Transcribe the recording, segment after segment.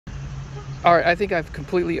All right, I think I've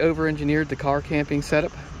completely over-engineered the car camping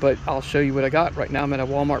setup, but I'll show you what I got. Right now I'm at a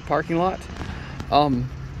Walmart parking lot.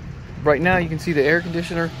 Right now you can see the air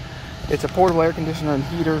conditioner. It's a portable air conditioner and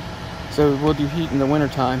heater, so we'll do heat in the winter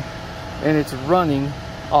time. And it's running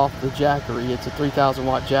off the Jackery. It's a 3,000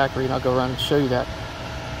 watt Jackery, and I'll go around and show you that.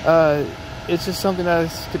 It's just something that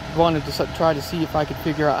I wanted to try to see if I could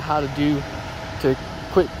figure out how to do to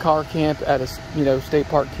quick car camp at a state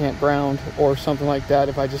park campground or something like that,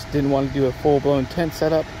 if I just didn't want to do a full-blown tent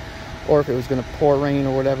setup, or if it was going to pour rain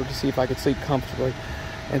or whatever, to see if I could sleep comfortably.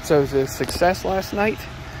 And so it was a success last night.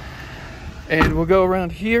 And we'll go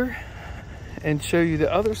around here and show you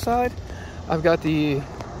the other side. I've got the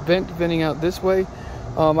vent venting out this way.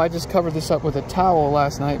 I just covered this up with a towel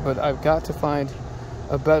last night, but I've got to find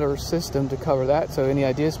a better system to cover that. So any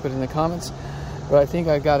ideas, put in the comments. But I think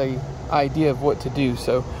I got a idea of what to do,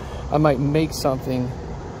 so I might make something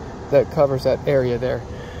that covers that area there.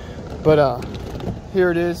 But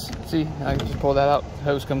here it is. See, I can just pull that out. The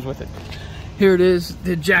hose comes with it. Here it is,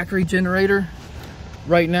 the Jackery generator.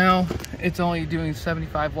 Right now it's only doing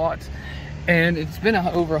 75 watts, and it's been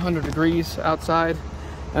over 100 degrees outside.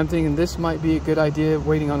 I'm thinking this might be a good idea,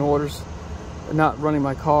 waiting on orders, not running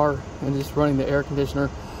my car and just running the air conditioner.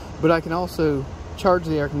 But I can also charge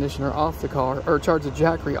the air conditioner off the car, or charge the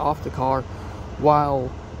Jackery off the car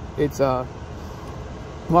while it's while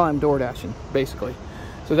I'm door dashing, basically.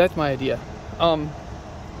 So that's my idea.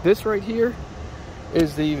 This right here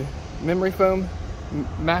is the memory foam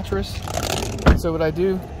mattress. So what I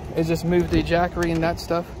do is just move the Jackery and that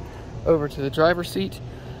stuff over to the driver's seat,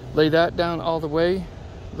 lay that down all the way,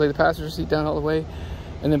 lay the passenger seat down all the way,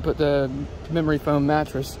 and then put the memory foam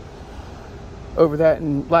mattress over that.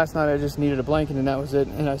 And last night I just needed a blanket and that was it,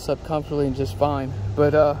 and I slept comfortably and just fine.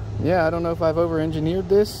 But yeah, I don't know if I've over-engineered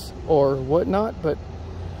this or whatnot, but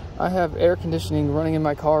I have air conditioning running in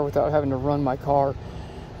my car without having to run my car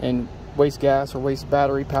and waste gas or waste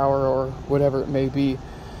battery power or whatever it may be.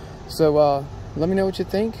 So let me know what you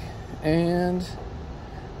think, and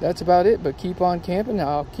that's about it. But keep on camping.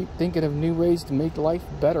 I'll keep thinking of new ways to make life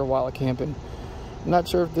better while camping. I'm not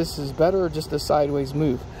sure if this is better or just a sideways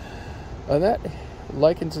move. Other than that,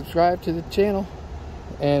 like and subscribe to the channel,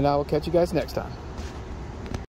 and I will catch you guys next time.